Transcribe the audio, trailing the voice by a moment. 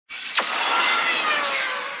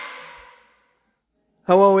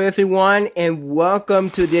Hello everyone and welcome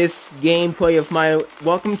to this gameplay of my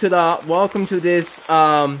welcome to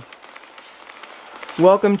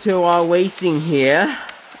our racing here.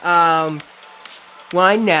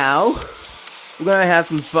 Right now we're gonna have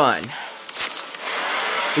some fun.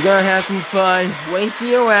 We're gonna have some fun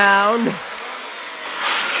racing around.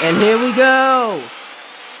 And here we go!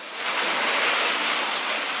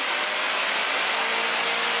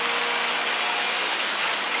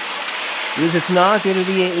 This is not going to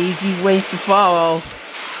be an easy race to follow.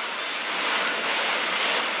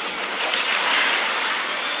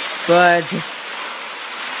 But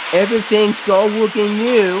everything's so looking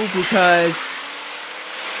new because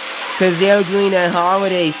they're doing that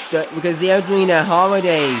holiday stuff. Because they're doing that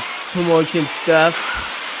holiday promotion stuff.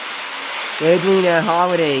 They're doing that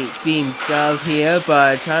holiday themed stuff here,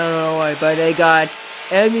 but I don't know why. But they got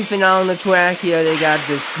everything on the track here. They got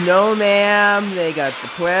the snowman, they got the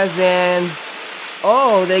presents.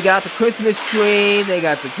 Oh, they got the Christmas tree, they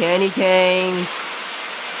got the candy cane.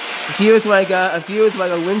 It feels like a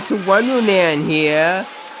winter wonderland here.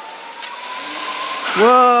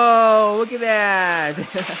 Whoa, look at that.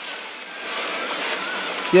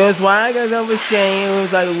 Just like I was saying, it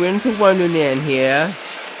was like a winter wonderland here.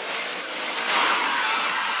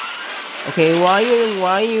 Okay, why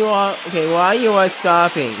you are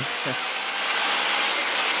stopping?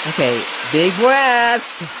 Okay, big blast!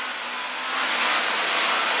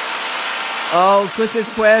 Oh, Christmas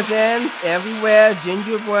presents everywhere,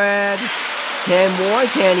 gingerbread, and more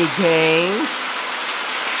candy canes.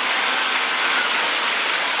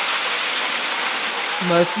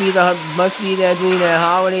 Must be they're doing that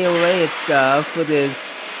holiday related stuff for this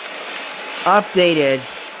updated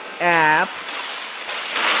app.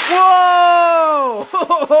 Whoa!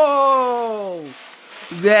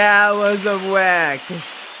 That was a wreck.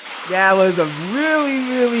 That was a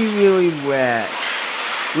really wreck.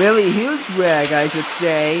 Really huge wreck, I should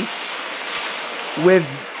say. With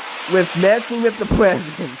messing with the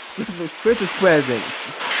presents. With the Christmas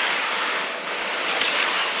presents.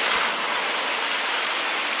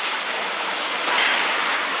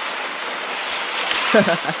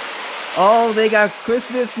 Oh, they got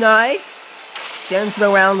Christmas nights. Dancing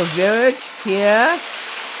around the village here.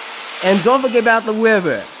 And don't forget about the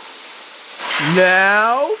river.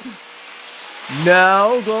 No,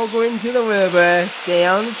 don't go into the river. Stay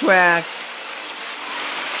on the track.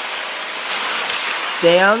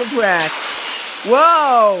 Stay on the track.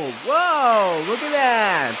 Whoa, look at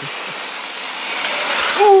that.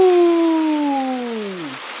 Ooh,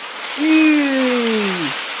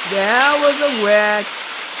 that was a wreck.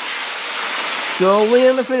 So we're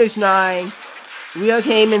on the finish line. We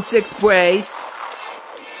came in 6th place.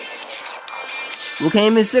 We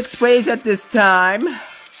came in 6th place at this time.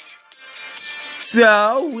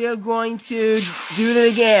 So, we are going to do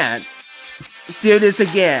it again. Let's do this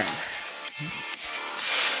again.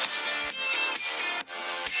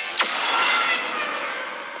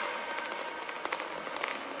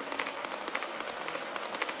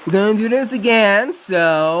 We're gonna do this again,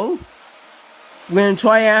 so we're gonna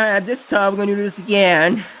try out at this time, we're gonna do this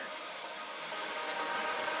again.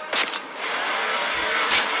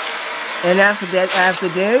 And after this,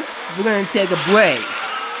 we're gonna take a break.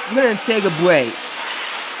 We're gonna take a break.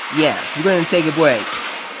 Yes, we're gonna take a break.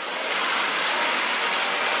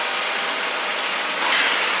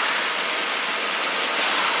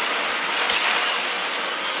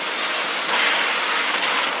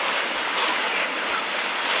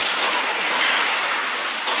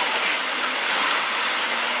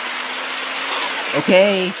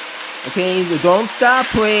 Okay, don't stop,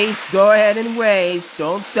 please. Go ahead and race.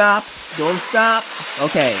 Don't stop.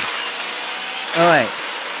 Okay. Alright.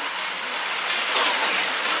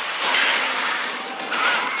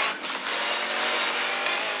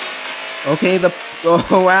 Okay,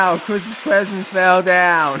 oh wow, Christmas present fell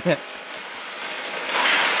down.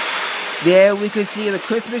 There we can see the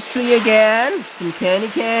Christmas tree again. Some candy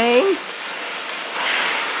canes.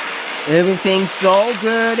 Everything's so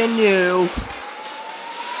good and new.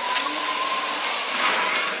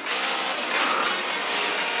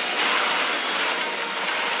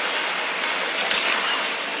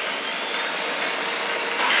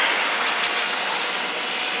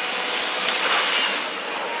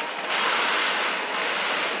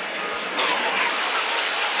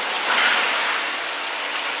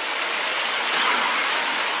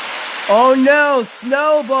 Oh no,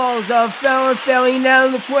 snowballs are falling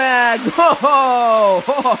down the track. Ho!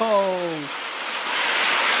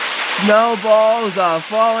 Snowballs are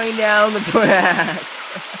falling down the track.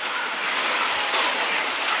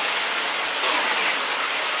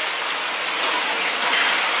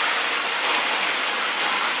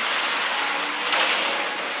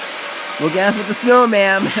 Look out for the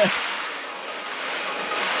snowman.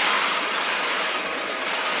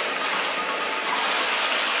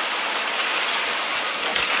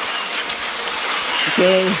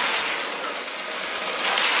 Okay.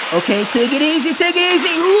 Okay, take it easy, take it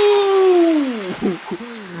easy. Ooh!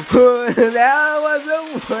 That was a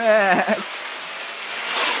wreck.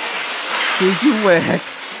 Did you wreck?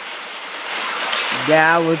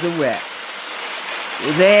 That was a wreck.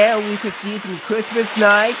 There we could see some Christmas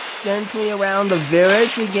lights centering around the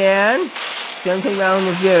village again. Centering around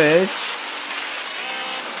the village.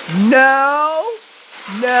 No!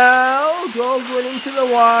 No! Don't go into the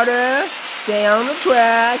water. Stay on the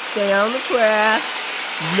track. Stay on the track.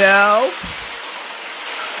 No!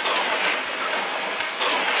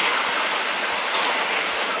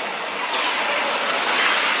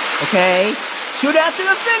 Okay. Shoot out to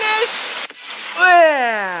the finish!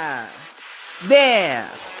 Yeah! There!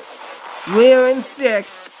 We're in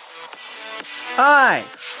 6. Alright.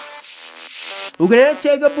 We're gonna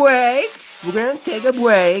take a break. We're gonna take a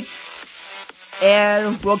break.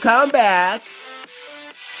 And we'll come back.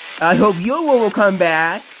 I hope you will come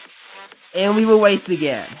back. And we will race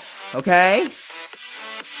again. Okay?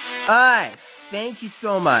 Alright. Thank you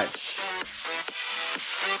so much.